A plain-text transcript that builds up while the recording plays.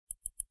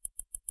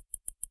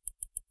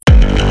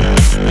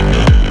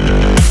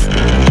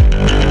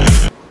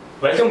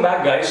Welcome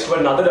back, guys, to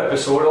another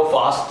episode of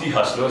Ask the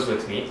Hustlers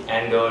with me.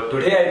 And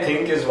today, I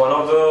think, is one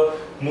of the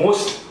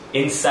most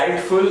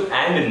insightful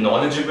and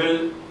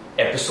knowledgeable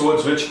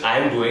episodes which I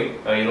am doing.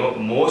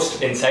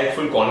 Most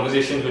insightful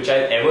conversations which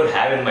I'll ever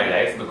have in my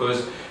life.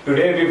 Because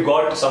today we've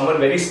got someone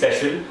very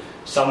special,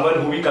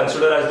 someone who we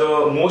consider as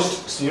the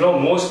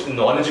most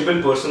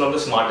knowledgeable person of the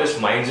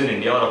smartest minds in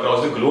India or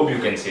across the globe, you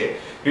can say.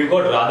 We've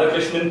got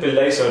Radhakrishnan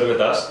Pillai sir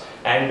with us,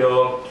 and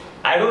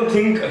I don't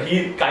think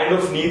he kind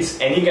of needs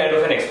any kind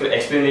of an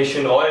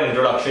explanation or an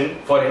introduction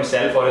for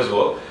himself or his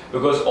work,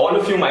 because all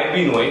of you might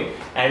be knowing,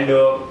 and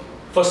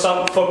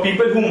for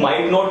people who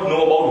might not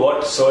know about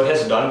what Sir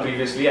has done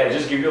previously, I'll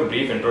just give you a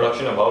brief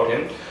introduction about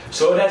him.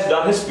 Sir has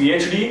done his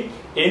PhD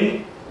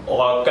in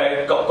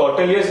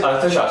Kautilya's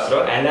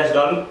Arthashastra and has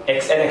done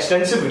an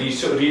extensive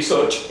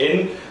research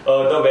in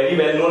the very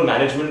well-known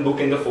management book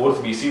in the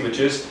 4th BC, which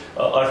is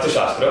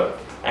Arthashastra.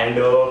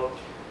 And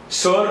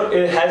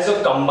Sir has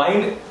a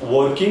combined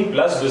working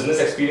plus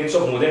business experience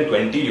of more than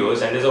 20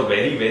 years and is a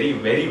very, very,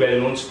 very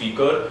well-known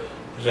speaker,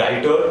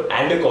 writer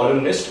and a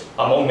columnist,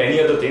 among many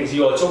other things.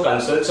 He also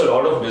consults a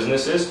lot of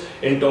businesses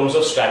in terms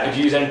of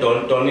strategies and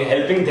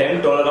helping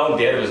them turn around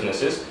their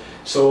businesses.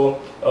 So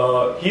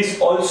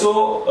he's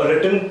also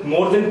written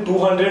more than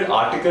 200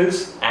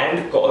 articles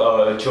and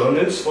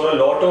journals for a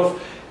lot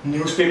of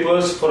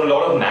newspapers, for a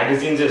lot of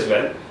magazines as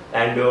well.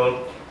 And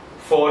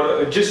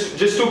for just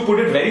to put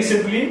it very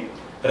simply,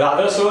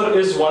 Radha sir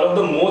is one of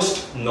the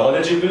most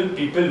knowledgeable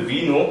people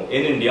we know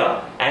in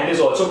India and is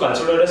also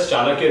considered as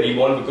Chanakya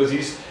Reborn, because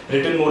he's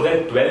written more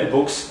than 12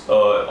 books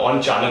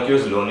on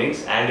Chanakya's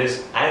learnings and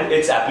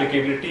its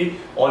applicability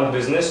on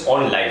business,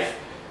 on life.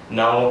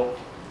 Now,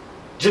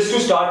 just to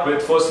start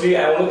with, firstly,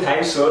 I want to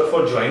thank sir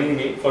for joining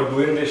me, for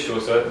doing this show,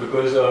 sir,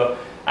 because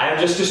I am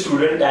just a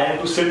student, and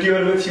to sit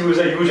here with you is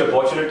a huge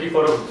opportunity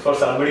for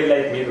somebody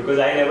like me, because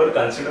I never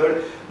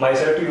considered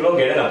myself to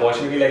get an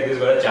opportunity like this,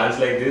 got a chance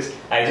like this.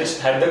 I just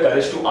had the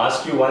courage to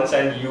ask you once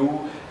and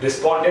you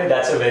responded.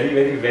 That's a very,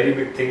 very, very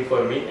big thing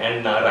for me,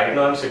 and right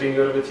now I'm sitting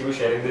here with you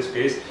sharing this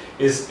space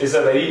is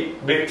a very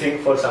big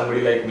thing for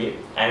somebody like me.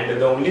 And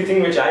the only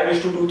thing which I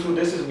wish to do through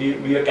this is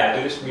be a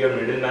catalyst, be a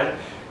middleman,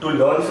 to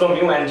learn from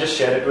you and just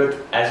share it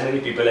with as many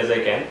people as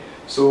I can.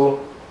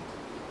 So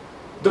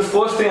the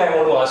first thing I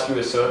want to ask you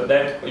is, sir,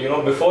 that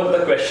before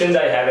the questions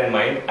I have in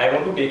mind, I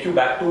want to take you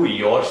back to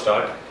your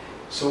start.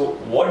 So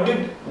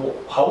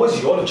how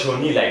was your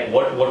journey like?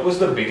 What was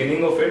the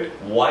beginning of it?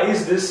 Why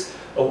is this?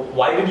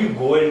 Why did you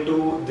go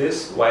into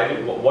this?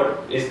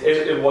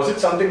 Was it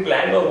something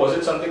planned, or was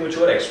it something which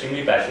you were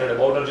extremely passionate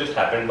about, or just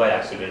happened by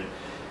accident?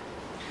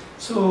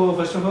 So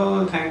first of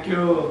all, thank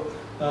you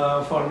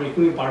for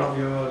making me part of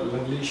your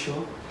lovely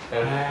show.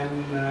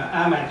 And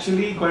I'm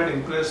actually quite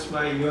impressed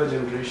by your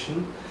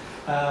generation.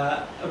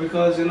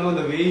 Because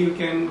the way you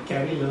can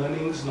carry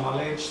learnings,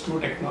 knowledge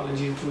through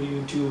technology, through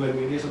YouTube and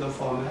various other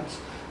formats,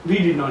 we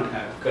did not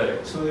have.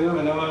 Correct. So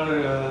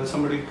whenever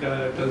somebody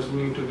tells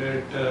me to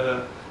get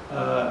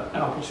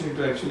an opportunity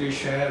to actually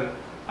share,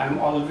 I'm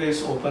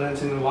always open and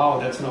saying, wow,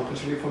 that's an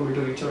opportunity for me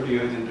to reach out to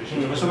your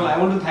generation. So first of all, I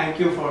want to thank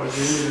you for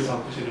giving me this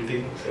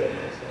opportunity.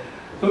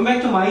 Going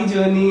back to my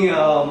journey,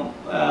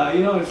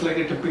 it's like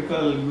a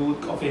typical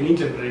youth of any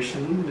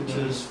generation, which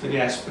is very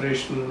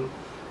aspirational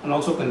and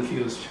also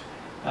confused.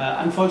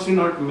 Unfortunately,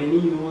 not many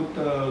youth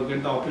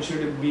get the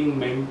opportunity of being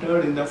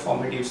mentored in the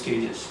formative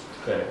stages.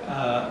 Correct.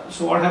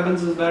 So what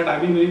happens is that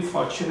I've been very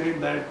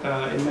fortunate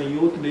that in my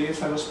youth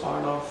days I was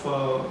part of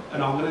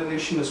an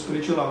organization, a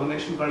spiritual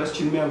organization called as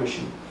Chinmaya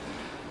Mission.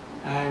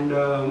 And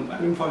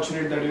I've been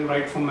fortunate that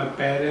right from my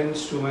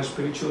parents to my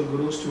spiritual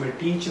gurus to my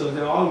teachers,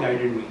 they all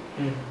guided me.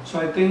 So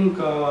I think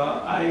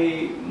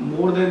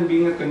more than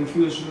being a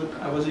confused youth,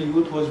 I was a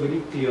youth who was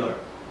very clear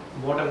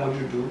what I wanted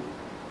to do.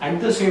 At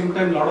the same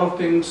time, a lot of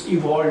things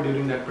evolved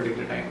during that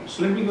particular time.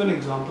 So let me give an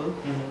example.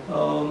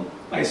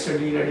 I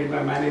studied, I did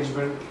my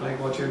management, like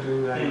what you're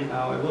doing right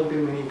now. I worked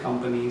in many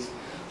companies.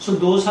 So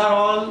those are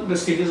all the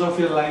stages of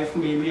your life,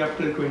 maybe up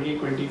till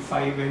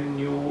 20-25, when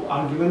you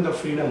are given the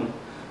freedom,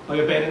 or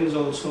your parents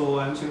also,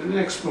 and so you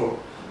explore.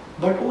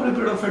 But over a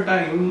period of a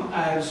time,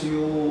 as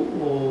you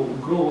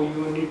grow,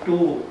 you need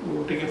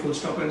to take a full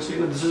stop and say,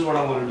 this is what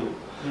I want to do.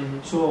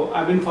 So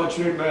I've been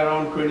fortunate by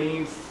around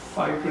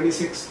 25,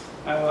 26,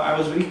 I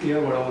was very clear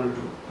what I want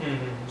to do.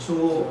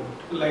 So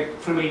like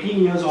from 18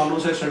 years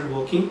onwards I started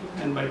working,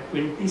 and by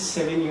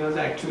 27 years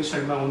I actually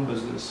started my own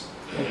business.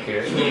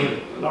 Okay.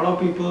 So a lot of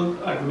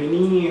people at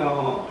many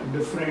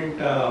different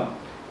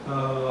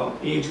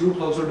age groups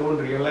also don't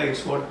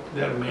realize what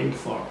they are meant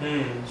for.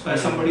 So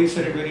as somebody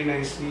said it very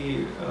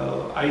nicely,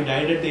 I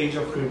died at the age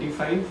of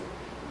 25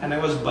 and I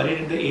was buried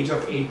at the age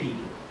of 80.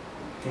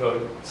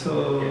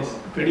 So yes.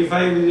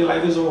 25 your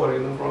life is over,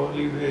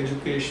 probably the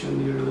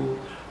education you do,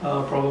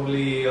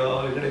 probably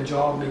you get a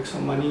job, make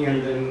some money,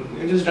 and then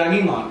you're just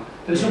dragging on.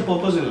 There's no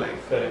purpose in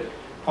life. Correct.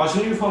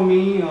 Fortunately for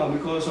me,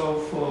 because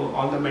of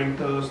all the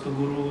mentors, the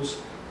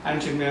gurus, and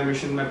Chinmaya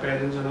Mission, my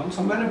parents and all,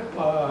 somewhere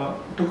I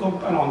took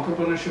up an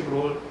entrepreneurship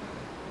role.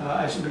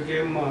 I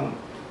became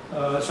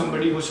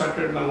somebody who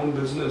started my own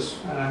business,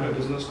 and I have a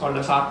business called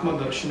as Atma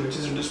Darshan, which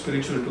is into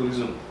spiritual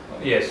tourism.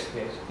 Yes,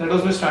 yes. That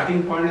was my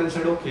starting point, and I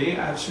said, okay,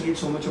 I have studied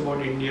so much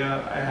about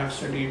India, I have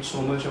studied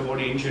so much about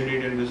ancient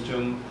Indian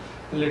wisdom,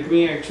 let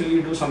me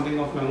actually do something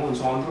of my own.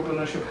 So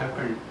entrepreneurship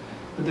happened.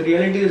 But the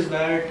reality is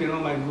that,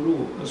 my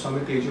guru,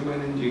 Swami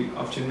Tejamananji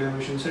of Chinmaya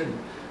Mission said,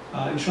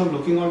 instead of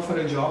looking out for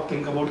a job,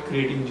 think about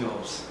creating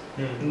jobs.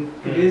 In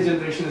today's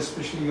generation,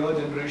 especially your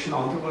generation,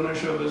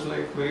 entrepreneurship is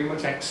like very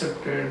much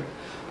accepted.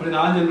 But in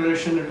our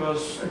generation, it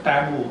was a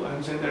taboo.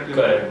 I'm saying that,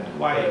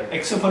 why? Correct.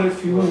 Except for a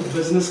few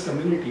business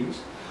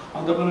communities,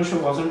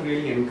 entrepreneurship wasn't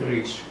really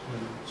encouraged.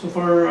 So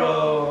for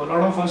a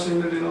lot of us,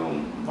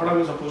 what are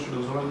we supposed to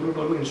do? So my guru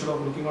told me, instead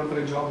of looking out for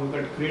a job,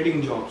 look at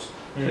creating jobs.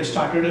 So I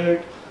started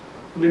it.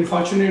 I've been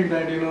fortunate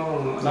that,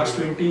 last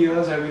 20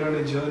 years I've been on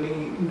a journey.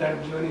 In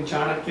that journey,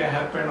 Chanakya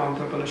happened,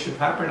 entrepreneurship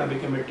happened, I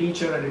became a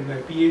teacher, I did my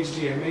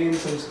PhD, MA in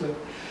Sanskrit.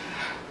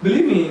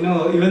 Believe me,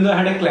 even though I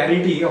had a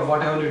clarity of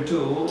what I wanted to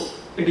do,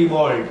 it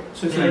evolved.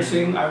 So it's like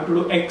saying I have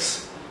to do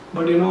X,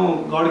 but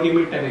God gave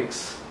me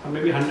 10X or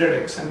maybe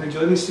 100X, and the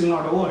journey is still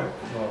not over.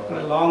 And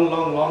a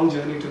long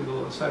journey to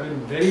go. So I've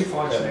been very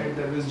fortunate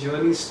that this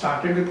journey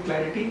started with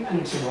clarity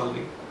and it's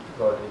evolving.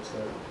 Got it,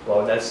 sir.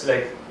 Wow, that's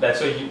a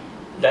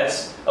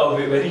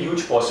very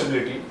huge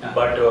possibility. Yeah.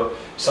 But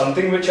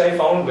something which I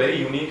found very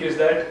unique is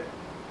that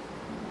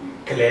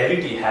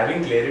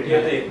having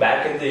clarity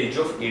back at the age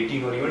of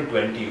 18 or even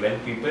 20, when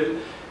people,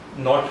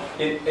 not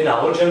in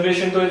our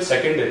generation, though it's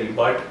secondary,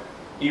 but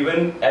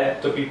even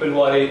at the people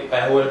who are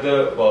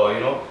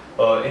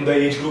in the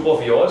age group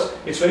of yours,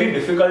 it's very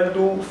difficult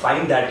to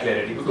find that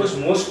clarity, because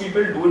most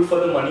people do it for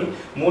the money,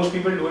 most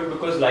people do it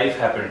because life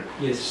happened.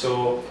 Yes.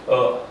 So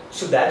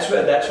that's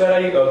where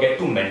I get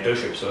to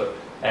mentorship, sir.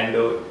 And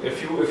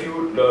if you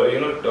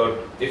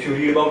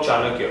read about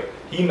Chanakya,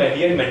 he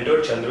had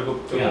mentored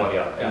Chandragupta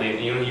Maurya, and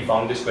he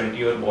found this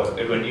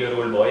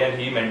 20-year-old boy, and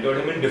he mentored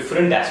him in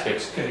different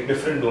aspects,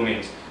 different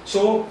domains.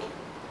 So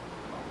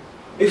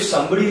if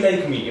somebody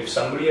like me, if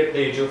somebody at the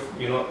age of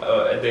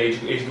at the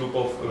age group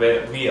of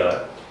where we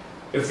are,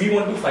 if we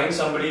want to find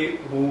somebody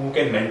who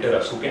can mentor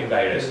us, who can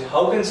guide us,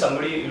 how can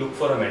somebody look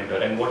for a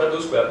mentor, and what are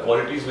those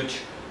qualities which,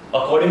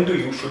 according to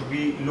you, should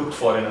be looked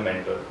for in a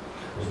mentor?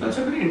 So that's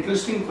a very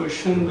interesting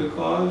question,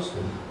 because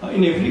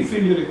in every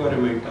field you require a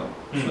mentor.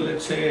 So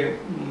let's say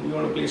you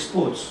want to play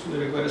sports, you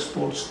require a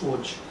sports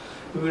coach.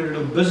 If you want to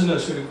do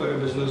business, you require a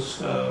business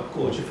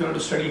coach. If you want to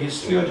study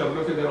history or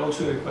geography, there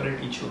also you require a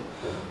teacher.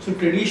 So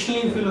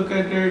traditionally, if you look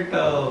at it,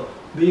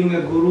 being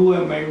a guru,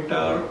 a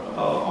mentor,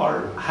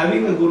 or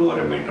having a guru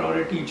or a mentor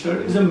or a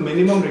teacher is a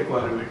minimum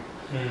requirement.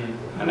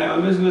 And I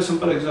always give a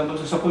simple example.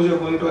 So suppose you are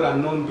going to an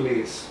unknown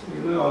place,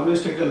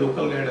 always take a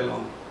local guide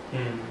along.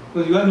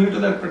 Because you are new to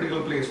that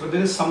particular place, but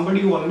there is somebody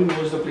who already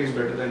knows the place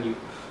better than you.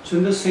 So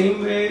in the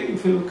same way,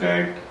 if you look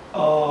at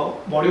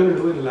what you will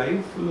do in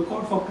life, look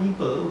out for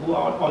people who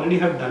already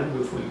have done it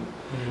before you.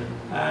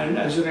 And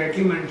as you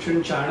rightly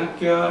mentioned,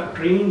 Chanakya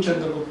trained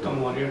Chandragupta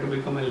Maurya to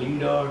become a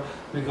leader,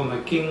 become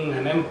a king,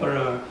 an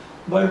emperor.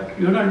 But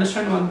you have to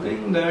understand one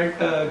thing, that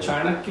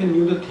Chanakya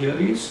knew the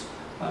theories,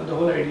 the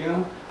whole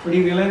idea, but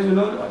he realized,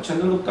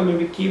 Chandragupta may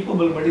be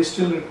capable, but he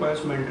still requires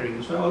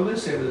mentoring. So I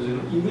always say this,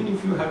 even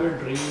if you have a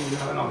dream, you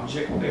have an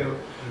objective,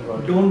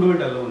 don't do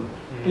it alone.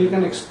 Take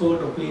an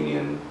expert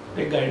opinion,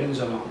 take guidance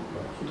along.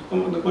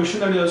 So the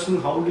question that you're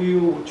asking, how do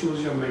you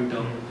choose your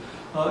mentor?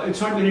 It's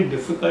not very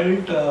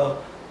difficult.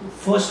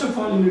 First of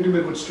all, you need to be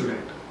a good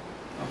student.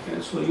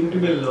 Okay, so you need to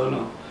be a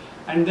learner.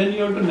 And then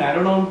you have to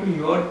narrow down to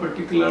your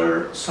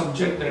particular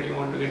subject that you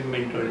want to get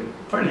mentored in.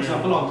 For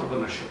example,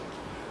 entrepreneurship.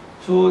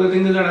 So the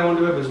thing is that I want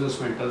to be a business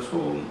mentor.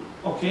 So,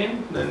 okay,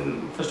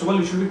 then first of all,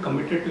 you should be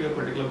committed to your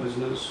particular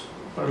business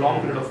for a long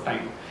period of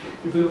time.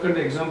 If you look at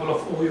the example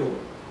of Oyo,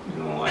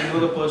 I know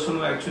the person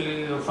who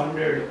actually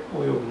funded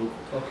Oyo Group.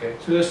 Okay.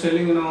 So he was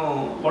telling,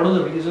 what was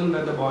the reason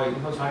that the boy,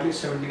 he was hardly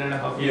 17 and a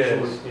half years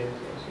old.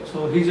 Yes.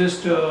 So he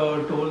just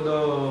told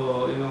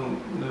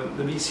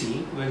the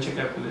VC, venture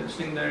capitalist,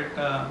 saying that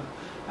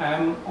I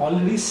am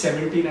already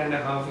 17 and a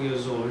half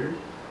years old.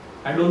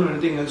 I don't know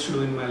anything else to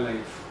do in my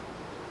life.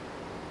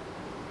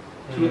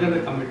 So look at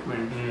the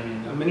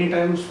commitment. Many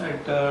times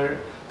at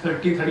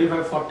 30,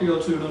 35, 40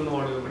 also you don't know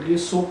what to do. But he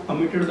is so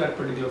committed to that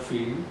particular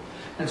field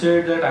and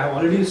said that I have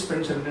already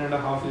spent 17 and a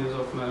half years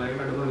of my life.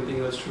 I don't know anything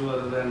else to do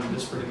other than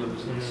this particular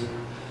business.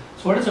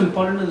 So what is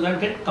important is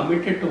that get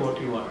committed to what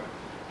you are.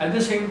 At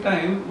the same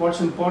time,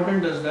 what's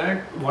important is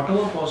that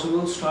whatever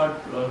possible, start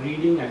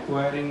reading,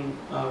 acquiring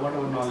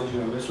whatever knowledge you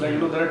have. It's like,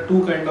 there are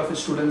two kinds of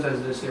students,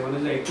 as they say. One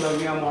is the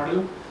Eklavya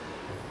model.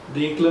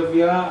 The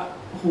Eklavya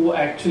who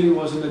actually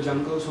was in the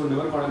jungles, who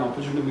never got an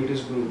opportunity to meet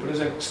his guru, but is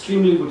an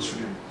extremely good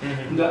student.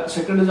 The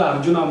second is the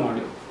Arjuna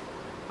model.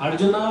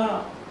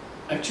 Arjuna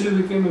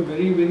actually became a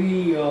very,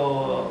 very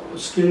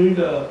skilled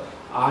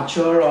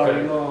archer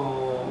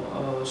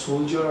or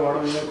soldier, or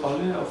whatever you call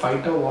it, a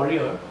fighter,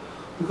 warrior,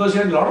 because he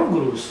had a lot of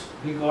gurus.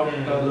 He got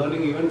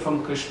learning even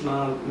from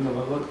Krishna in the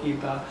Bhagavad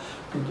Gita,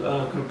 to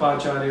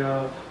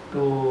Kripacharya,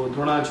 to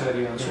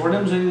Dronacharya. So what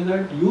I'm saying is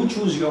that you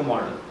choose your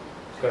model.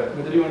 Correct.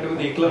 Whether you want to go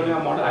the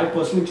Eklavya model, I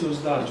personally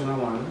choose the Arjuna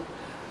model.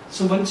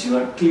 So once you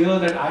are clear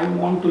that I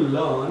want to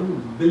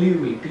learn,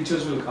 believe me,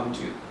 teachers will come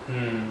to you.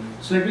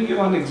 So let me give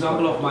one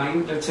example of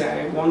mine. Let's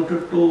say I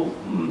wanted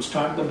to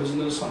start the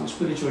business on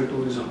spiritual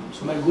tourism.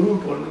 So my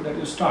guru told me that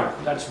you start,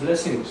 that's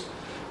blessings.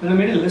 Then I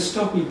made a list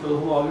of people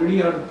who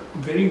already are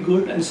very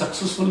good and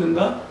successful in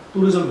the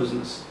tourism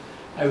business.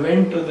 I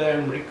went to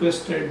them,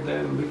 requested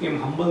them, became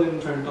humble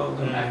in front of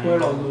them,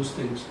 acquired all those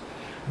things.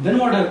 Then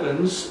what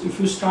happens, if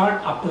you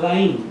start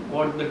applying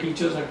what the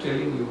teachers are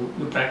telling you,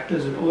 you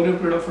practice it over a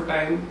period of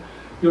time,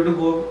 you have to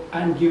go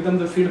and give them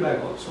the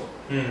feedback also.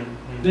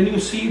 Then you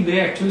see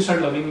they actually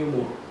start loving you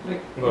more.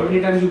 Like many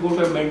times you go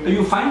to a mentor,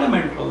 you find a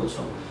mentor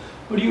also,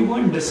 but you go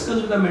and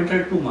discuss with the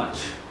mentor too much.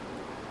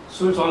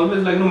 So it's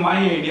always like, no, my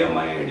idea.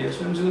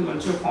 So I'm saying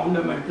once you have found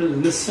a mentor,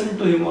 listen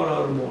to him or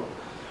her more.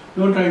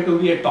 Don't try to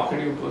be a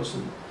talkative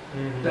person.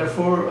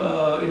 Therefore,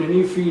 in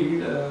any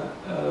field,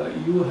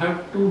 you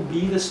have to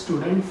be the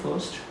student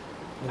first,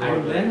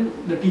 and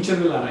then the teacher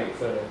will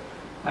arrive.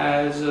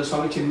 As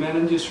Swami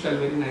Chinmayanand used to tell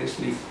very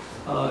nicely,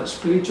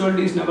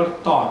 spirituality is never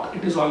taught,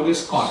 it is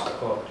always caught.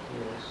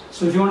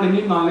 So if you want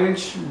any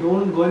knowledge,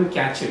 don't go and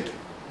catch it.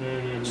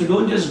 So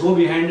don't just go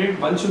behind it,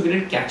 once you get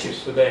it, catch it.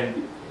 So the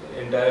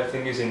entire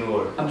thing is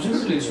inward.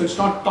 Absolutely, so it's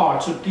not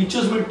taught. So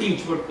teachers will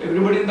teach, but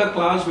everybody in the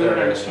class will not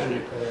understand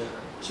it.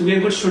 So be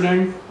a good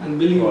student, and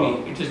believe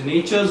me, it is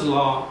nature's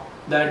law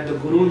that the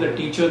guru, the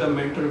teacher, the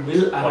mentor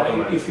will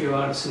arrive if you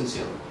are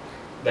sincere.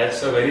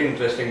 That's a very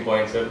interesting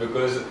point, sir,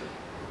 because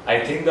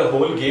I think the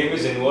whole game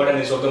is inward and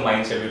is of the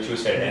mindset which you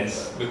said.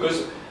 And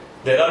because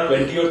there are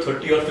 20 or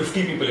 30 or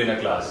 50 people in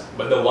a class,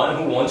 but the one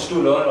who wants to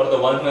learn or the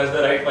one who has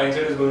the right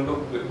mindset is going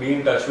to be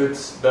in touch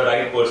with the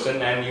right person,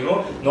 and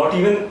not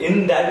even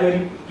in that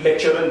very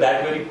lecture and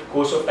that very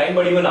course of time,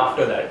 but even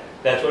after that.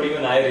 That's what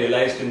even I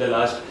realized in the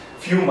last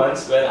few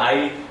months, where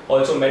I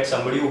also met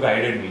somebody who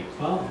guided me.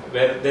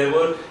 Where there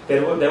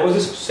was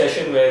this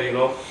session where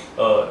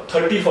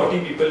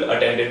 30-40 people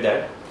attended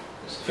that.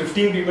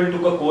 15 people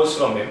took a course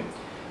from him,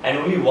 and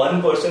only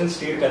one person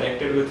stayed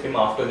connected with him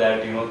after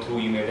that, through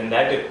email, and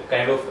that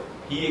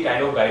he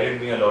kind of guided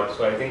me a lot.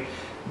 So I think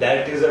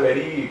that is a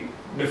very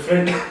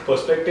different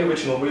perspective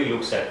which nobody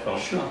looks at from.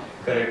 Sure.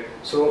 Correct.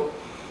 So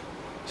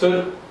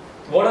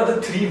what are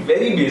the three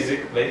very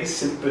basic, very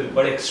simple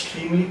but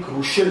extremely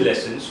crucial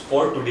lessons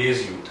for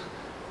today's youth?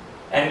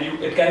 And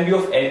it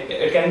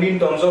can be in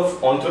terms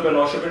of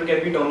entrepreneurship, it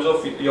can be in terms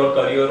of your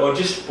career or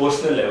just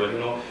personal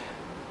level.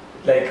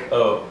 Like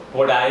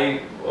what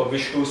I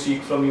wish to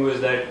seek from you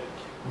is that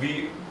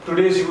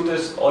today's youth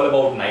is all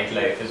about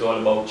nightlife, is all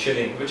about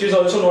chilling, which is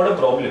also not a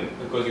problem,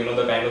 because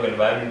the kind of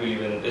environment we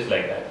live in is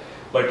like that.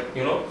 But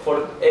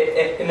for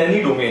in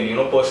any domain,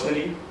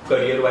 personally,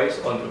 career-wise,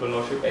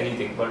 entrepreneurship,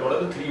 anything. But what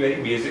are the three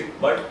very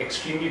basic but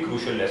extremely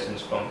crucial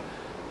lessons from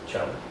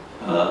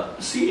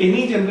Chana? See,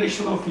 any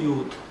generation of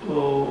youth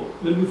will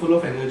be full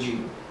of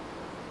energy,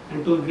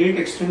 and to a great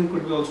extent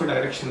could be also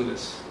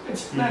directionless.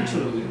 It's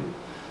natural,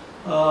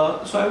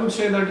 So I would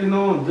say that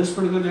this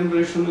particular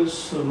generation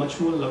is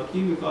much more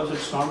lucky, because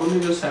it's not only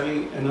just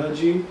having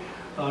energy,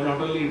 not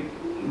only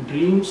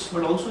dreams,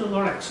 but also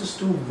got access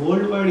to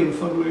worldwide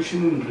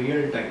information in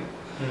real time.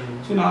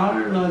 So in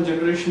our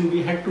generation,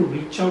 we had to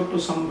reach out to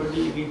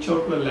somebody, reach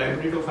out to a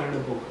library to find a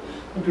book.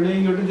 But today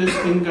you have to just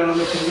think on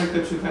the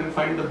fingertips, you can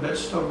find the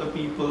best of the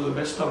people, the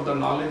best of the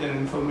knowledge and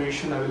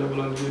information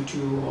available on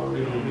YouTube or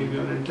maybe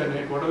on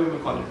internet, whatever you may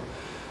call it.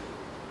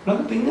 Now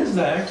the thing is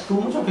that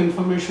too much of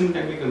information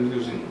can be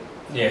confusing.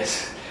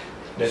 Yes,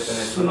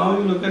 definitely. So now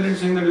you look at it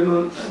saying that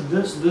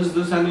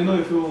this, and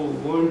if you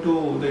go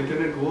into the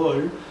internet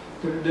world,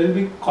 there will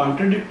be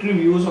contradictory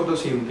views of the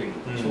same thing.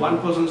 So one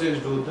person says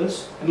do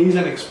this, and he's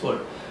an expert.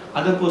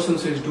 Other person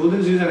says do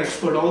this, he's an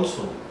expert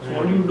also. So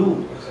what do you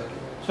do? Exactly.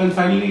 So and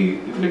finally,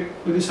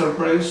 very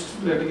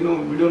surprised that we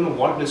don't know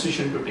what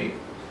decision to take.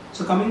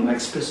 So coming back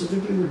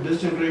specifically with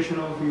this generation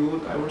of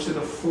youth, I would say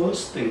the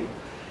first thing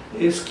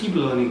is keep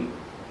learning.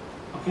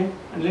 Okay,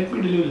 and let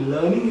me tell you,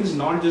 learning is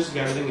not just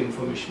gathering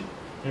information.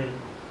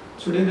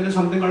 So today there is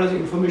something called as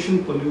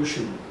information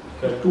pollution.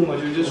 Too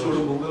much. You just go to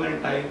Google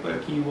and type a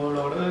keyword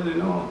or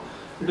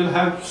it will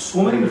have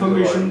so many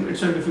information.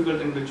 It's a difficult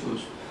thing to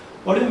choose.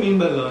 What do you mean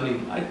by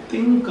learning? I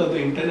think the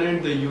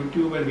internet, the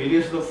YouTube, and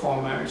various other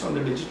formats on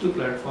the digital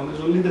platform is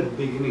only the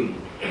beginning.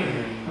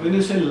 When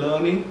you say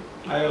learning,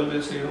 I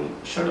always say,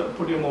 shut up,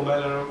 put your mobile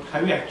around.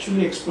 Have you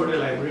actually explored a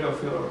library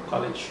of your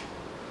college?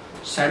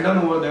 Sat down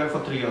over there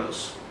for 3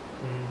 hours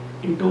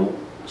into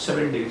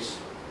 7 days.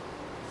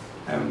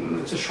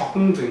 It's a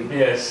shocking thing.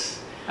 Yes.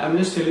 I'm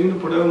just telling you to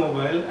put your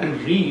mobile and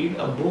read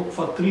a book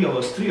for 3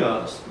 hours. 3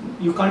 hours.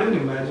 You can't even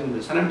imagine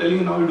this. And I'm telling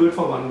you now, you do it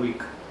for 1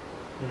 week.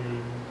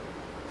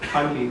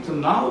 Hardly. So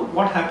now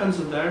what happens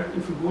is that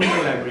if you go into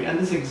the library, and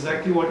this is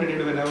exactly what I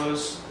did when I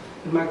was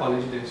in my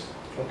college days.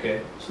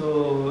 Okay.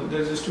 So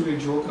there used to be a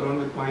joke around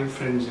with my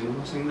friends,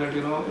 saying that,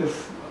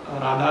 if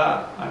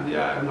Radha, and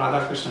I'm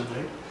Radha Krishnan,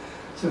 right?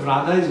 So if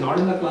Radha is not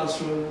in the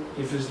classroom,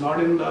 if he's not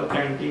in the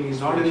canteen, he's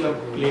not in the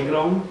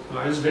playground,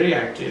 I was very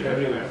active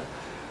everywhere,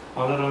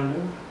 all around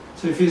him.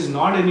 So if he's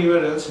not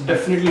anywhere else,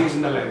 definitely he's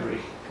in the library.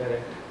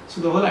 Correct.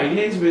 So the whole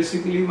idea is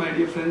basically, my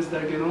dear friends,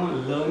 that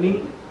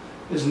learning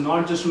is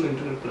not just on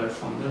internet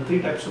platform. There are three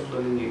types of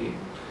learning again.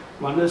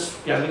 One is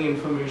gathering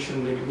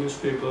information, maybe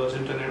newspapers,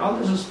 internet, all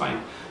this is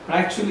fine. But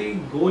actually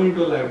go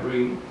into a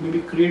library, maybe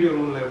create your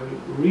own library,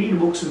 read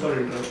books without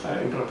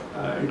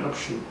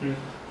interruption.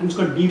 And it's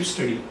got deep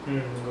study.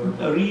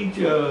 Read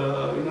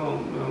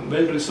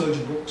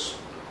well-researched books.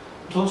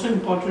 It's also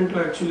important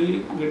to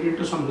actually get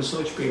into some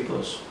research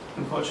papers.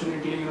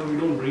 Unfortunately, we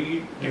don't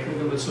read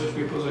technical research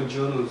papers or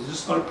journals. This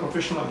is called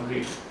professional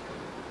upgrade.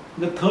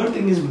 The third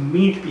thing is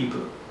meet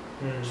people.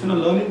 So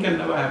learning can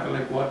never happen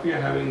like what we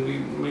are having.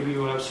 Maybe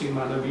you have seen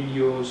my other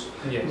videos.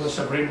 Yes. You must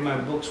have read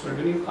my books, but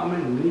when you come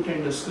and meet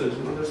and discuss,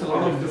 there's a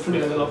lot of different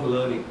level of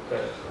learning.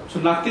 Correct. So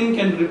nothing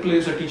can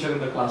replace a teacher in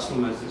the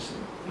classroom, as they say.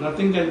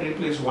 Nothing can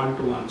replace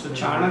one-to-one. So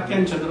Chanakya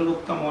and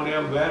Chandragupta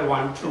Maurya were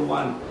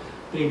one-to-one.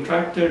 They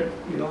interacted,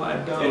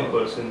 at the in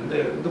person,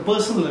 the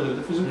personal level,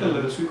 the physical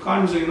level. So you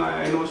can't say,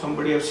 I know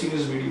somebody, I've seen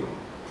his video.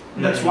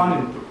 That's one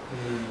input.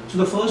 So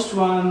the first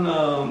one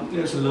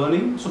is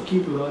learning. So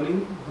keep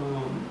learning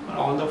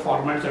all the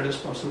formats that is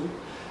possible.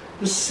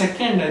 The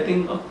second, I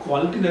think, a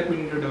quality that we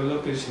need to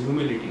develop is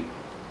humility.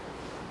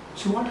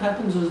 So what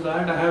happens is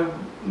that I have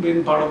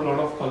been part of a lot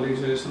of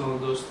colleges and all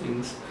those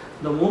things.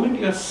 The moment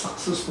you are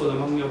successful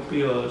among your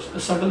peers,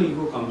 a subtle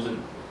ego comes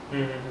in.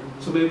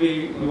 So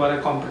maybe you are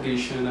a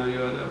competition or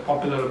you are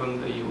popular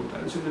among the youth,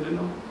 and so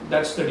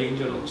that's the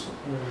danger also.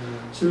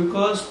 So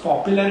because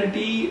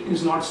popularity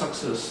is not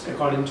success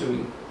according to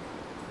me,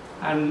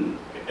 and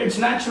it's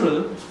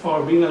natural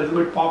for being a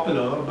little bit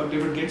popular, but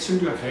if it gets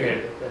into your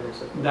head,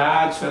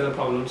 that's where the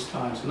problem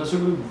starts. So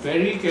be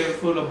very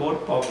careful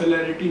about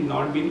popularity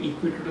not being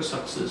equal to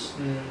success.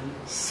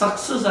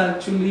 Success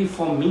actually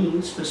for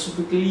me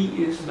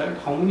specifically is that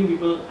how many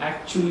people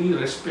actually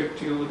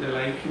respect you, they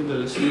like you, they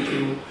listen to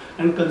you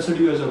and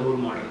consider you as a role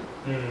model.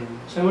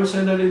 So I would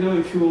say that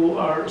if you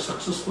are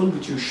successful,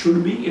 which you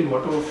should be in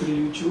whatever field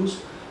you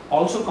choose,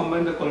 also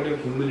combine the quality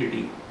of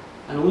humility,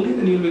 and only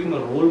then you will become a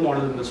role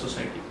model in the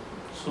society.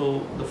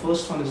 So the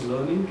first one is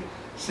learning,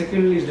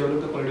 secondly is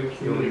develop the quality of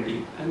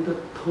humility, and the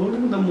third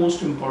and the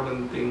most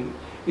important thing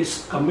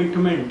is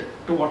commitment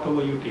to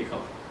whatever you take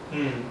up.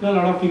 A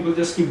lot of people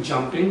just keep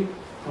jumping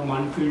from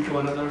one field to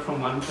another,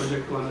 from one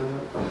project to another.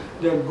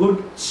 They are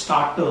good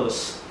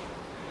starters,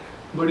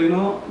 but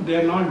they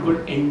are not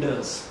good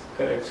enders.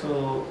 Correct.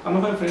 So one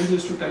of my friends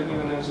used to tell me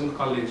when I was in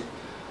college,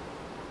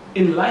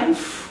 in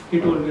life,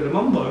 he told me,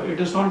 remember, it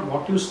is not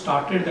what you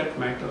started that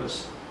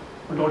matters,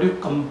 but what you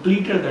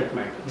completed that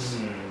matters.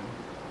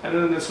 And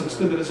in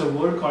Sanskrit there is a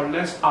word called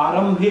as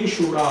Arambhe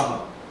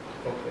Shuraha.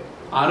 Okay.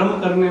 Aram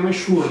karne mein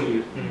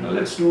shur.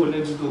 Let's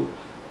do.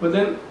 But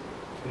then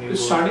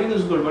starting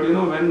is good, but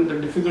when the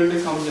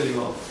difficulty comes, they give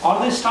up. Or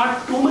they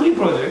start too many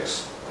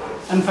projects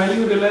and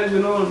finally you realize,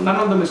 none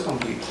of them is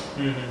complete.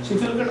 So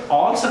if you look at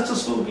all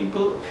successful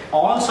people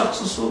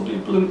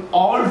in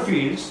all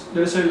fields,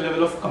 there is a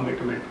level of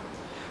commitment.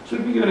 So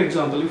let me give an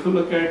example. If you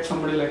look at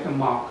somebody like a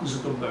Mark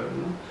Zuckerberg,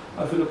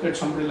 or if you look at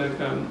somebody like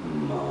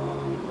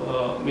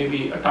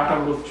maybe a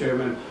Tata Group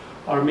chairman,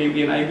 or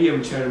maybe an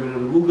IBM chairman, or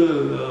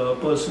Google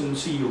person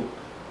CEO,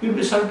 you'll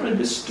be surprised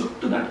they stuck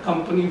to that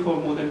company for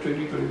more than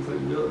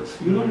 20-25 years.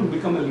 You don't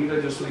become a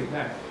leader just like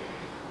that.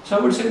 So I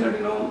would say that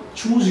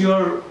choose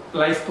your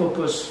life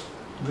purpose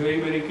very,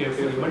 very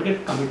carefully, but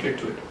get committed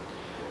to it.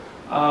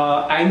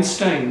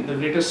 Einstein, the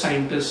greatest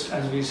scientist,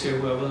 as we say,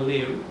 whoever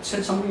lived,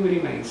 said something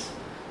very nice.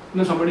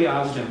 Somebody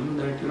asked him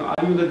that,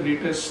 are you the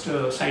greatest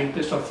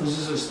scientist or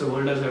physicist the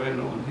world has ever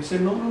known? He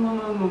said, no.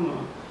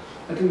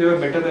 I think they were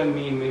better than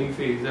me in many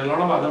fields. There are a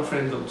lot of other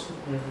friends also.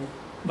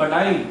 But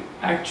I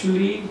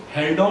actually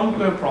held on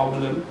to a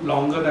problem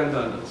longer than the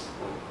others.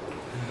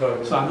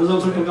 So others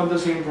also took up the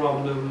same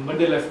problem, but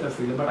they left the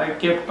field. But I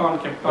kept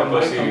on. The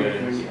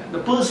perseverance. The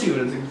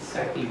perseverance,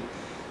 exactly.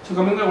 So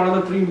coming to what are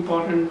the three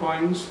important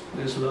points?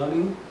 There's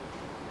learning,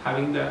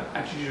 having the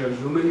attitude of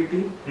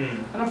humility,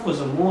 and of course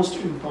the most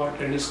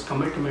important is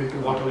commitment to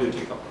whatever you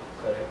take up.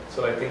 Correct.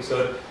 So I think,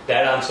 sir,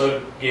 that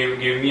answer gave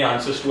me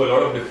answers to a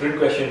lot of different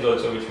questions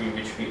also, which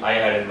I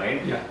had in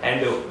mind. Yeah.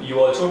 And you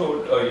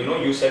also told,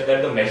 you said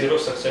that the measure of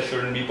success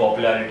shouldn't be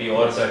popularity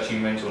or the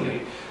achievements only.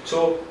 Yeah.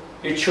 So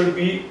it should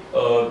be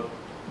the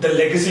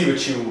legacy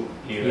which you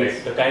leave,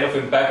 right? The kind of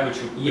impact which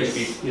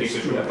people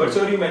should have. But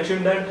sir, you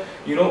mentioned that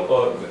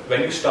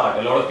when you start,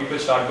 a lot of people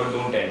start but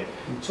don't end.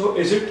 So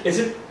is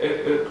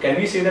it can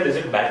we say that is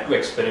it bad to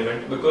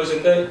experiment? Because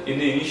in the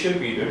initial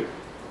period,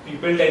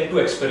 people tend to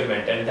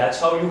experiment, and that's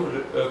how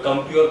you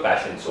come to your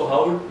passion.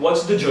 So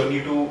what's the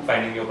journey to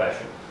finding your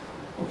passion?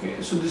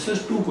 Okay, so this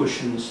has two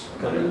questions.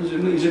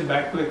 One is it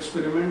bad to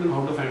experiment, and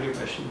how to find your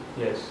passion?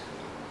 Yes.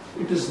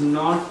 It is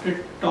not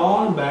at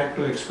all bad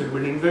to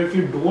experiment. In fact, if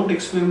you don't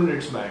experiment,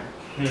 it's bad.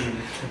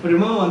 But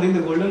remember one thing,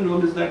 the golden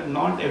rule is that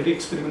not every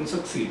experiment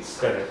succeeds.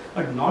 Correct.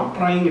 But not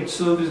trying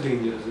itself is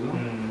dangerous,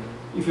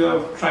 If you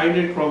have tried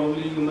it,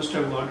 probably you must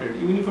have got it.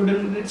 Even if you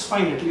didn't, it's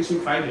fine, at least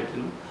you tried it,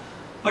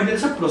 But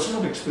there's a process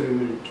of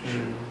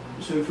experimentation.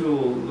 So if you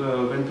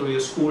went through your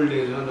school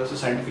days, that's a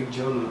scientific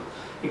journal.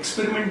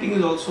 Experimenting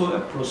is also a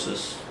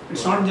process.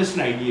 It's not just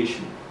an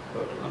ideation.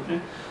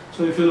 Okay.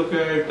 So if you look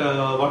at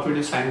what we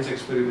do science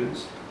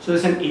experiments, so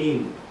there's an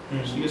aim.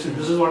 So you say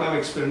this is what I'm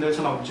experimenting. There's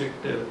an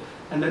objective,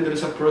 and then there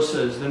is a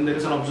process. Then there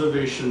is an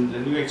observation.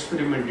 Then you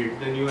experiment it.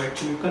 Then you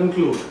actually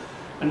conclude.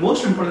 And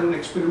most important in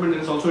experiment,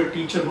 there is also a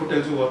teacher who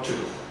tells you what to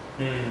do.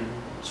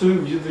 So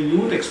the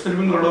youth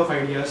experiment a lot of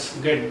ideas,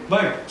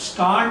 but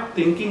start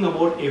thinking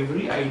about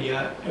every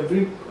idea,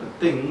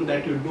 everything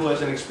that you do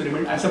as an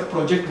experiment as a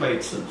project by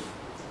itself.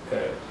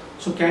 Okay.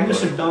 So can you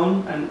sit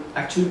down and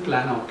actually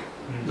plan out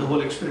the whole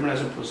experiment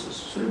as a process?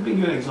 So let me give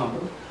you an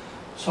example.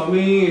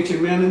 Swami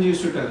Chinmayanand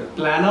used to tell,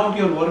 plan out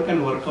your work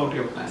and work out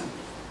your plan.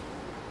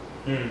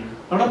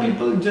 A lot of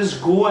people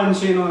just go and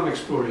say, I'm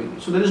exploring.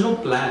 So there is no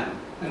plan.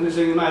 And they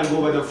say, I'll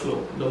go by the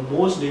flow. The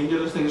most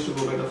dangerous thing is to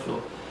go by the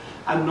flow.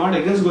 I'm not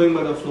against going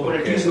by the flow, but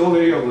at least know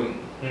where you're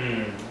going.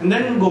 And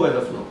then go by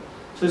the flow.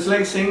 So it's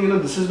like saying,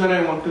 this is where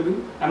I want to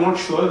be. I'm not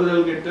sure whether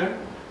I'll get there.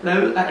 But I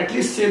will at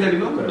least say that,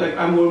 like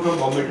I'm going from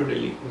Bombay to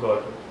Delhi.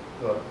 Got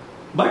it.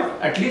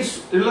 But at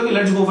least,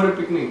 let's go for a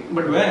picnic.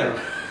 But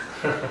where?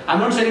 I'm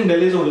not saying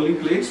Delhi is the only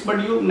place,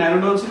 but you narrow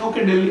down saying,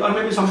 okay, Delhi, or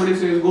maybe somebody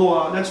says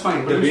Goa, that's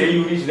fine. But the way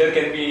you reach there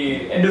can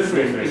be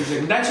different.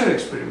 Exactly. That's your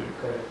experiment.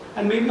 Correct.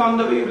 And maybe on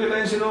the way you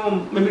realize,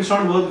 maybe it's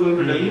not worth going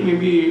to Delhi,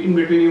 maybe in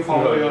between you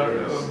found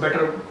your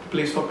better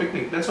place for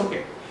picnic. That's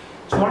okay.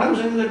 So what I'm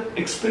saying is that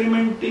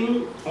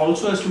experimenting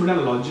also has to be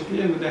done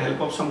logically and with the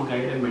help of some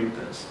guide and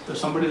mentors. So if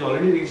somebody has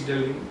already reached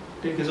Delhi,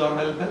 take his or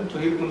her help, so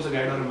he becomes a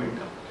guide or a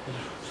mentor.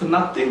 So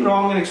nothing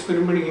wrong in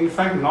experimenting. In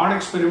fact, not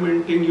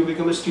experimenting, you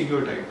become a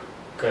stereotype.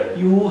 Correct.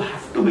 You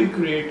have to be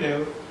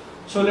creative.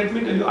 So let me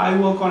tell you, I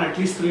work on at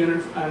least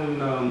 300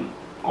 and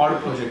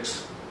odd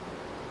projects.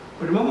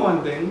 But remember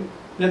one thing,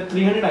 there are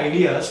 300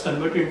 ideas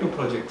converted into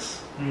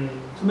projects.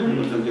 So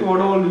many people say,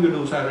 what all do you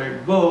do? So I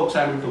write books,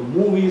 I'm into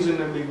movies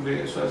in a big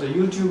way. So as a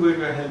YouTuber,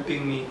 you are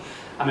helping me.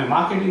 I'm a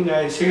marketing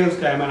guy, sales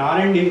guy, I'm an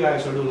R&D guy,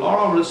 so I do a lot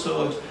of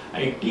research.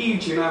 I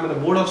teach, I'm in the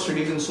board of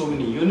studies in so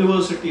many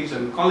universities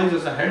and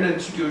colleges, a head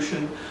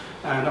institution.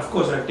 And of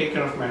course, I take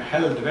care of my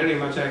health very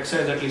much. I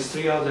exercise at least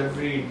 3 hours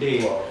every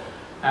day. Wow.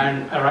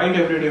 And I write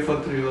every day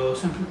for 3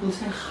 hours. And people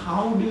say,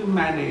 how do you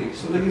manage?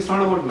 So it's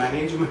not about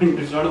management,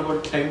 it's not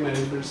about time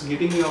management, it's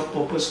getting your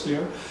purpose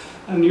clear.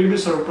 And you'll be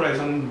surprised,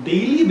 on a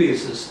daily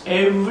basis,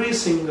 every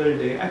single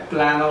day, I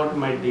plan out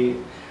my day.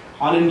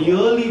 On a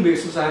yearly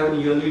basis, I have a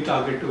yearly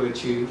target to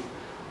achieve.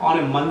 On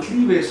a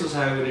monthly basis,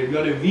 I have a review.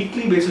 On a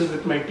weekly basis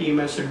with my team,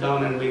 I sit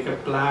down and make a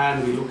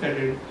plan, we look at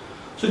it.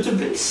 So it's a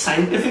very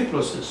scientific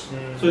process.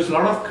 So it's a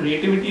lot of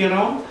creativity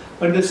around,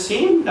 but at the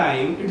same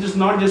time, it is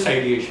not just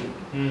ideation.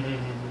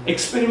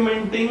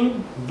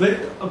 Experimenting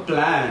with a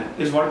plan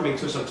is what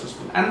makes you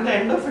successful. And at the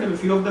end of it, a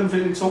few of them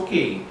feel it's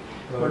okay.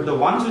 But the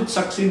ones which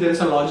succeed, there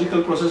is a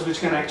logical process which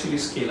can actually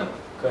scale up.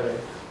 Correct.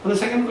 But the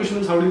second question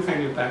is, how do you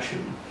find your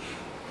passion?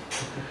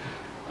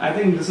 I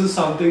think this is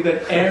something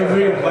that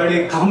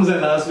everybody comes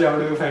and asks me, how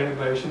do you find your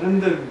passion?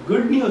 And the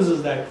good news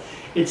is that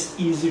it's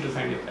easy to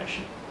find your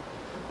passion.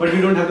 But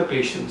you don't have the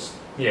patience.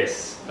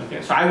 Yes.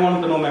 Okay, so I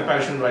want to know my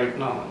passion right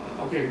now.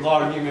 Okay,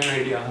 God, give me an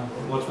idea.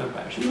 What's my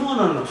passion?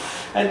 No.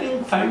 I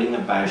think finding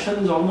a passion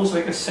is almost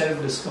like a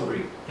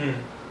self-discovery.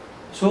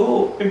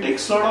 So it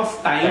takes a lot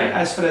of time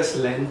as far as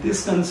length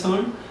is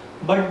concerned.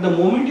 But the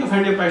moment you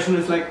find your passion,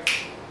 it's like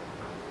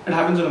it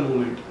happens in a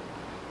moment.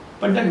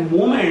 But that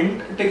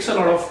moment takes a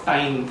lot of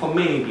time for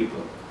many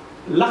people.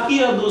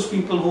 Lucky are those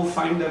people who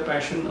find their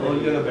passion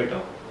earlier the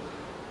better.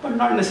 But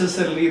not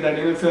necessarily that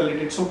if you're late,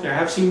 it's okay. I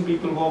have seen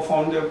people who have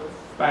found their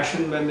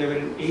passion when they were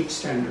in 8th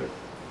standard.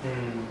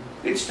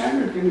 8th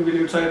standard, can you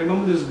believe it? So I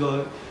remember this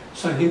girl,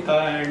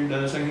 Sanhita, and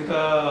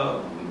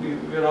Sanhita,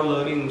 we were all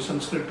learning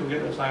Sanskrit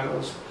together. So I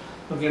was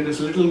looking at this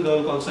little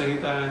girl called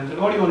Sanhita and said,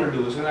 what do you want to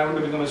do? She said, I want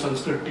to become a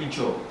Sanskrit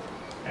teacher.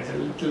 I said,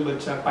 little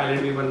bacha,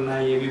 pilot bhi banna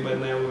hai, ye bhi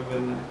banna hai, wo bhi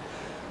banna hai.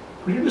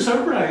 But you'd be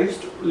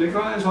surprised.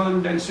 Later on, I saw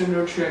in 10th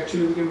standard, she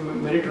actually became a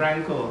merit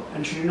ranker,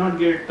 and she did not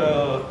get.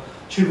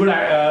 She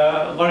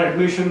got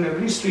admission in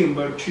every stream,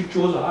 but she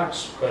chose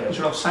arts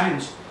instead of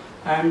science.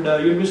 And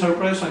you'll be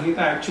surprised, Sanhita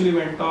actually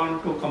went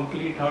on to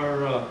complete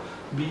her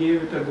BA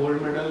with a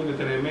gold medal, with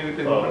an MA with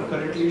a gold medal.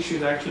 Currently,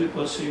 she's actually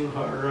pursuing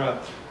her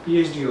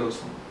PhD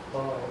also.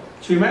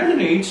 So imagine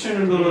an 8th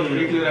standard girl was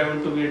very clear, I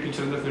want to be a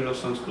teacher in the field of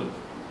Sanskrit.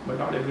 But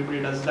not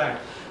everybody does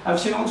that. I've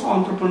seen also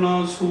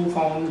entrepreneurs who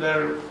found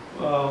their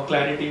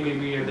clarity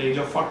maybe at the age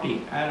of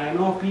 40, and I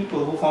know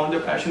people who found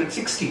their passion at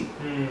 60.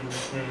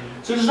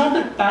 So it's not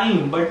the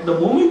time, but the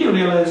moment you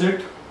realize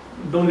it,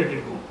 don't let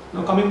it go.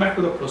 Now coming back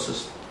to the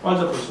process,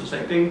 what's the process?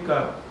 I think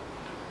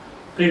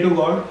pray to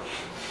God,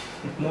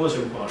 most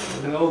important.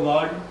 Think, oh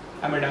God,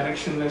 I'm a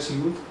directionless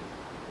youth,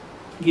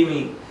 give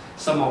me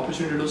some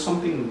opportunity to do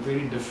something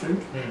very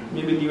different,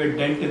 maybe leave a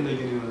dent in the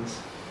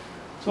universe.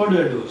 So what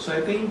do I do? So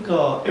I think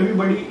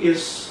everybody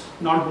is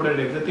not good at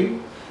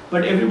everything,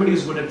 but everybody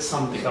is good at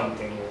something.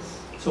 Something, yes.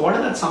 So what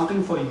is that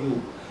something for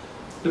you?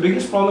 The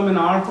biggest problem in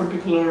our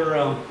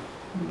particular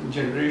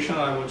generation,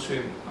 I would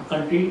say, a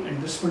country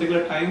at this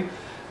particular time,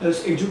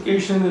 is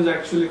education is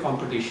actually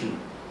competition.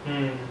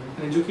 And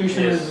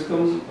education has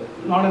become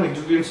not an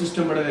education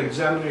system but an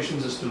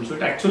examination system. So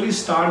it actually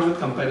starts with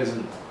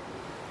comparison.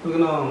 You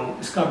know,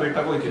 iska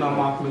beta ko itna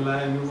mark mila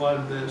hai, you are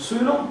this. So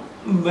you know,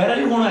 where are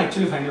you going to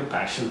actually find your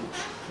passion?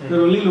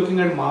 You're only looking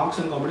at marks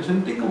and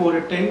competition. Think about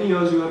it, 10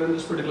 years you are in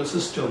this particular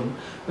system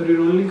where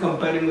you're only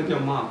comparing with your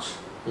marks.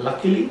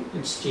 Luckily,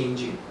 it's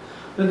changing.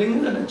 The thing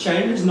is that a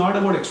child is not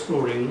about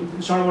exploring,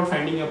 it's not about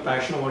finding your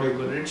passion or what you're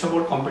good at, it's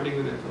about competing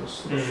with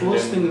others. The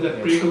first thing is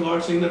that pray to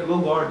God saying that, oh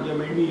God, you have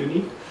made me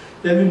unique.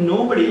 There will be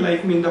nobody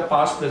like me in the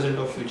past, present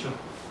or future.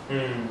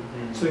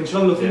 So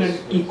instead of looking at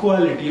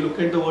equality, look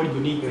at the word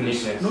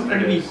uniqueness. Don't try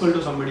to be equal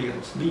to somebody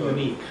else, be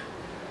unique.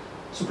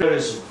 So prayer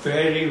is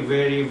very,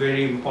 very,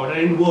 very important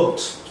and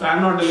works. So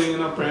I'm not telling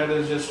you, prayer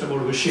is just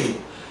about wishing.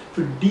 If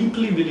you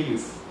deeply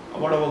believe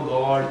whatever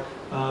God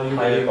you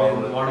believe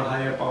in, what a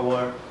higher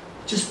power,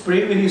 just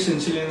pray very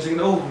sincerely and say,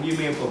 oh, give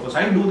me a purpose.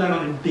 I do that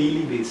on a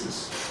daily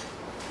basis.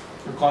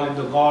 You call it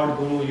the God,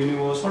 Guru,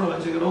 universe, whatever. I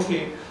say,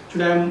 okay,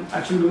 today I'm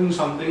actually doing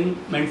something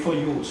meant for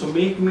you. So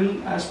make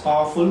me as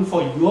powerful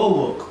for your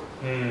work.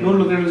 Don't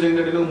look at it saying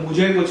that,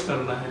 मुझे कुछ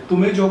करना है,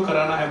 तुम्हें जो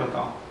कराना है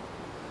बताओ.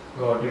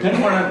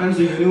 Then what happens?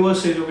 The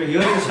universe says, okay,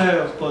 here is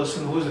a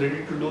person who is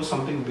ready to do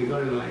something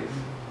bigger in life.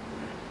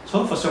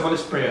 So first of all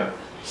is prayer.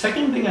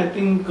 Second thing, I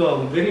think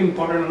very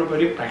important on a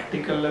very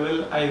practical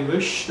level, I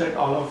wish that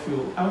all of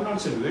you, I would not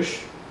say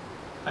wish,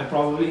 I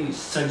probably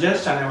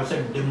suggest and I would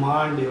say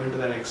demand even to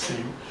that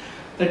extent,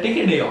 that take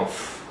a day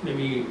off.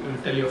 Maybe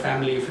tell your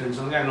family, friends,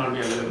 okay, I will not be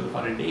available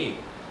for a day.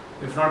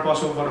 If not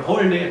possible for a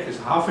whole day, at least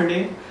half a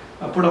day,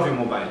 put off your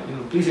mobile.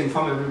 Please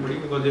inform everybody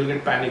because they'll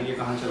get panicked. Ye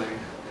kahan chala gaya.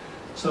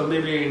 So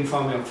maybe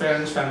inform your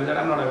friends, family that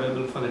I'm not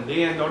available for the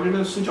day, and don't need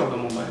to switch off the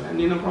mobile.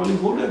 And probably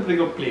go to a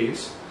bigger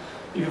place.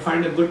 If you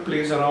find a good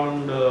place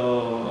around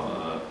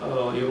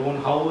your own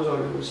house or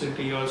your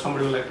city, or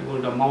somebody would like to go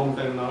to a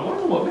mountain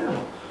or whatever,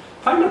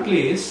 find a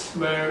place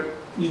where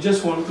you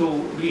just want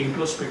to be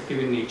introspective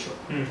in nature.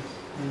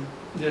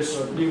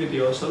 Just be with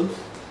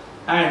yourself,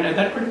 and at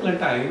that particular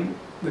time,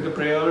 with a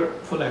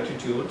prayerful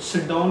attitude,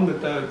 sit down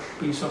with a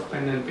piece of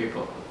pen and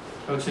paper.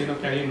 I would say,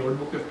 carry a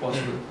notebook if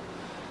possible,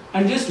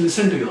 and just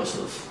listen to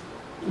yourself.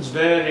 It's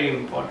very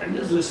important.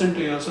 Just listen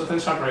to yourself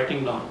and start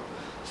writing down.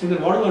 Saying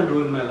that, what do I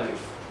do in my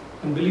life?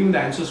 And believing the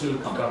answers will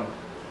come.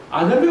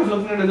 Other way of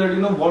looking at it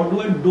is that, what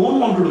do I don't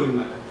want to do in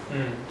my life?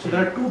 So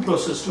there are two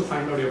processes to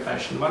find out your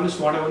passion. One is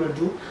what I want to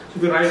do. So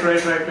if you write,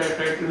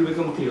 it will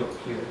become clear.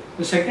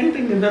 The second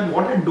thing is that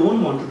what I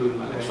don't want to do in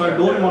my life. So I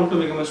don't want to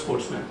become a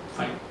sportsman.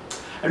 Fine.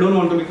 I don't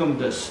want to become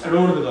this. I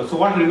don't want to become. So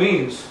what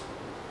remains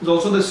is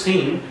also the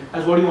same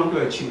as what you want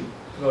to achieve.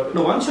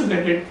 Now once you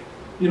get it,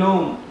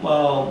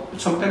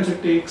 sometimes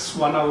it takes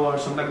 1 hour,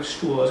 sometimes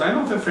 2 hours. I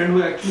know of a friend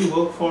who actually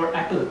worked for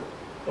Apple.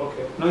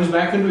 Okay. Now he's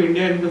back into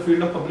India in the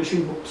field of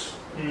publishing books.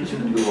 He said,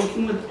 you're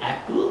working with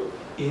Apple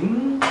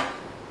in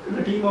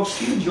the team of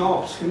Steve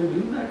Jobs. Can you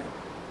believe that?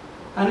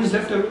 And he's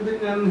left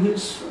everything and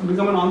he's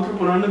become an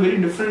entrepreneur in a very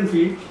different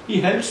field.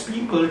 He helps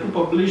people to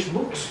publish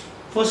books.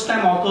 First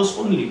time authors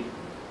only.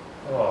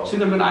 Wow. See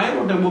that when I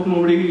wrote a book,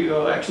 nobody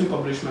actually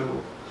published my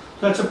book.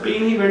 So that's a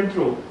pain he went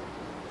through.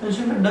 I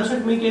said, does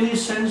it make any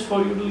sense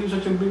for you to leave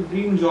such a big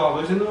dream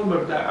job? I said, no,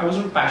 but I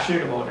wasn't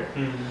passionate about it.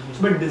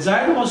 So my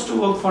desire was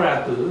to work for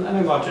Apple and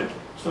I got it.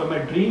 So my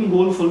dream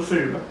goal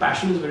fulfilled, but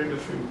passion is very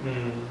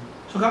different.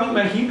 So coming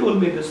back, he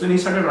told me this, when he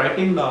started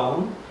writing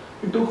down,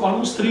 it took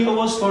almost 3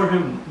 hours for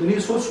him. Then he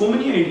saw so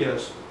many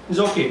ideas. He's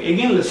okay,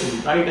 again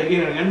listen, write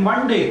again and again.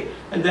 One day,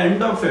 at the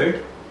end of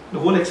it, the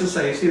whole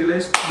exercise, he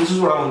realized, this is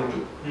what I want to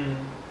do.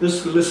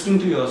 Just listening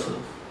to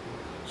yourself.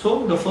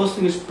 So the first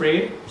thing is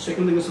pray,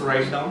 second thing is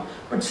write down.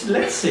 But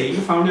let's say you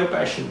found your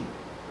passion,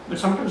 but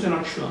sometimes you're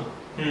not sure.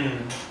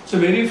 So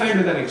verify it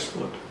with an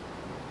expert.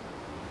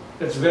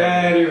 That's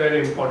very,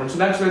 very important. So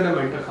that's where the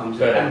mentor comes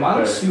in. And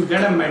once you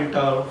get a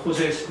mentor who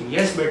says,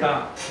 yes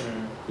beta,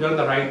 you're on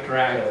the right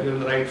track, you're in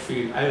the right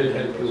field, I will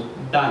help you,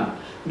 done.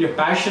 Your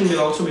passion will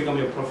also become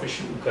your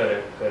profession.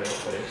 Correct.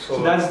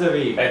 So that's the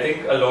way. I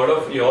think a lot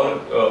of your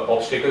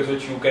obstacles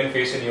which you can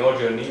face in your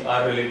journey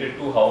are related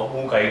to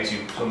who guides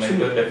you. So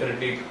mentor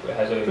definitely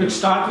has a... So it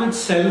starts with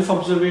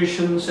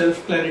self-observation,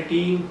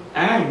 self-clarity,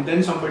 and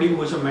then somebody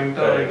who is a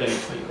mentor or a guide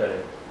for you.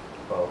 Correct.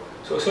 Wow.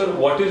 So sir,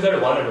 what is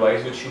that one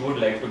advice which you would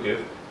like to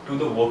give to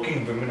the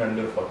working women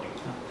under 40?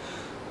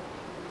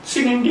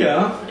 See, in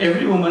India,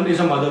 every woman is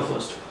a mother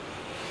first.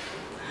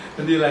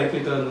 Whether you like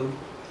it or not.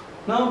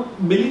 Now,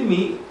 believe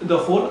me, the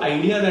whole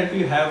idea that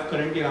we have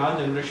currently in our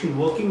generation,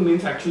 working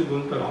means actually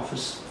going to an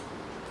office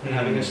and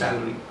having a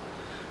salary.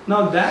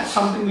 Now, that's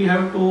something we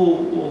have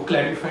to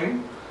clarify.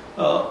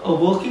 A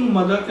working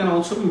mother can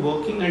also be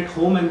working at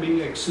home and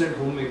being an excellent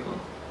homemaker.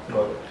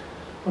 Got it.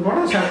 But what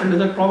has happened is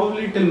that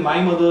probably till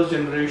my mother's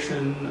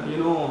generation,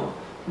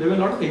 there were a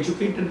lot of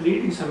educated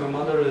ladies, and my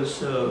mother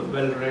is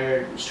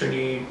well-read,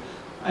 studied,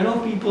 I know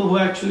people who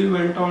actually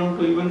went on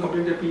to even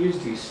complete their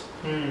PhDs.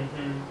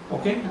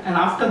 Okay, and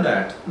after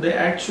that they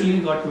actually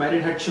got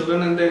married, had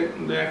children, and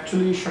they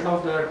actually shut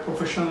off their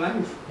professional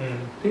life.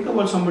 Think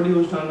about somebody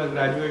who's done a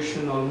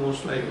graduation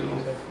almost like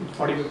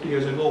 40-50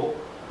 years ago,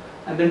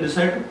 and then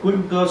decide to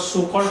quit the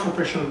so-called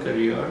professional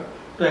career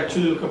to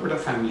actually look after a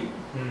family.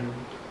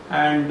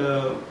 And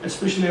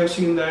especially I've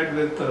seen that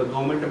with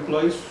government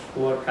employees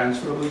who are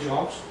transferable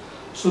jobs.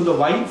 So the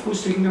wife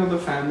who's taking care of the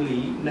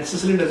family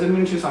necessarily doesn't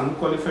mean she's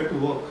unqualified to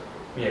work.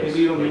 Yes,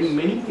 Maybe in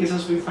many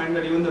cases we find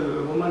that even the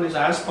woman is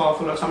as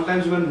powerful or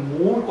sometimes even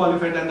more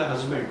qualified than the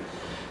husband.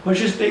 But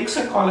she takes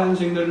a call and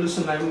saying that,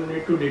 listen, I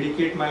need to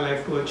dedicate my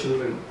life to our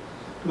children,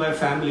 to my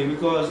family,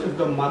 because if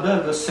the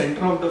mother, the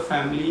center of the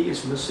family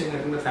is missing, I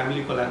think the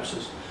family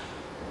collapses.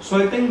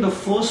 So I think the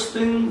first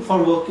thing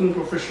for working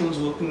professionals,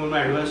 working women,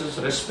 my advice is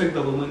respect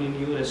the woman in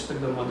you,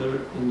 respect the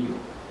mother in you.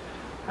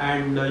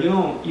 And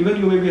even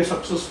you may be a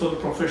successful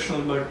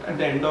professional, but at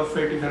the end of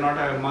it, if you're not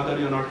a mother,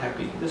 you're not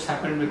happy. This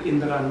happened with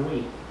Indira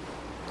Nooyi.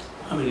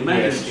 I mean,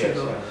 imagine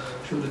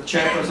she was the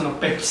chairperson of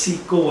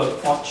PepsiCo, a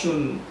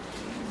Fortune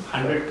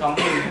 100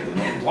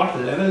 company. What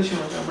level she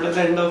was at. But at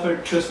the end of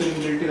it, she was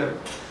feeling guilty that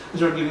I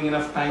was not giving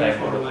enough time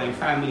for my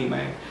family,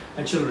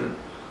 my children.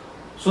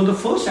 So the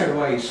first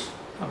advice,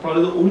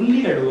 probably the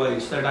only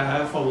advice that I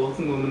have for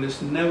working women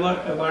is never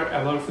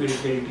ever feel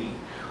guilty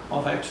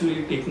of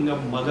actually taking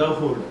up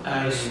motherhood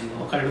as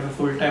a kind of a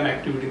full-time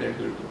activity that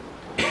you'll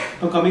do.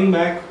 Now coming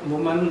back,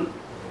 women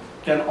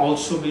can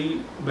also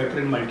be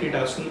better in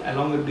multitasking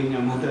along with being a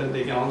mother.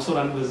 They can also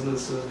run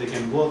businesses, they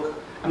can work.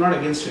 I'm not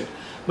against it.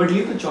 But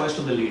leave the choice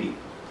to the lady.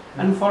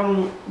 And for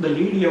the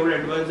lady, I would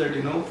advise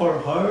that, for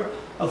her,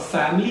 a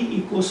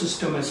family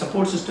ecosystem, a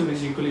support system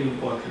is equally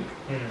important.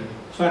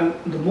 So, and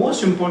the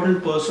most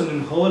important person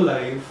in her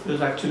life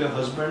is actually a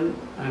husband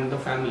and the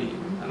family.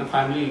 And a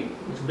family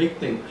is a big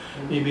thing.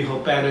 Maybe her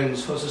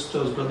parents, her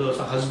sisters, brothers,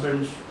 her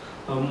husbands,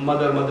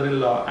 mother,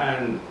 mother-in-law,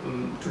 and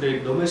today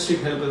domestic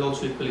help is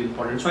also equally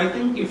important. So I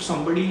think if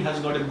somebody has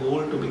got a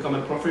goal to become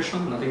a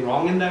professional, nothing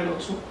wrong in that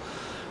also.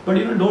 But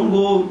don't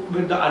go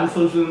with the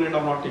unfulfillment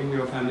of not taking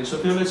care of your family. So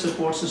if you have a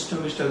support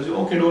system which tells you,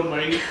 okay, don't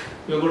worry,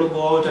 you're going to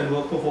go out and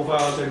work for 4-5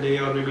 hours a day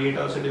or maybe 8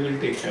 hours a day,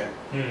 we'll take care.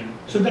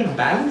 So that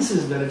balance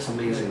is there, it's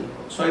amazing.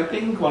 So I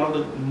think one of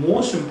the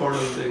most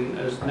important thing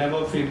is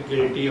never feel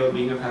guilty of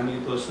being a family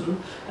person.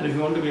 And if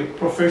you want to be a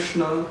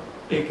professional,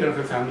 take care of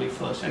your family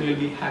first and you'll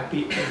be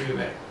happy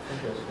everywhere.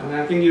 And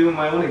I think even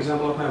my own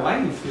example of my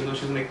wife,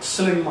 she's an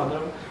excellent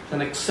mother, she's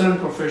an excellent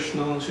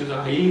professional, she's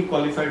a highly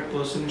qualified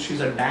person,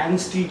 she's a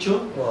dance teacher.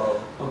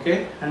 Wow.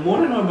 Okay, and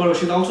more than all,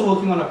 she's also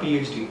working on a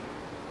PhD.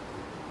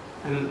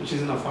 And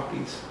she's in her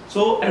 40s.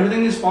 So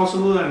everything is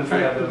possible, and in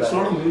fact, it's a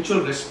lot of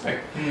mutual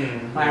respect.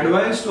 My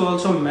advice to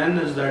also men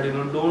is that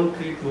don't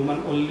treat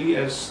women only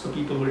as the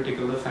people who will take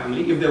care of the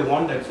family. If they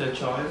want, that's their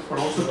choice, but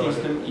also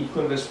teach them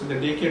equal respect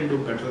that they can do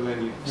better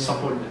than you.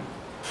 Support them.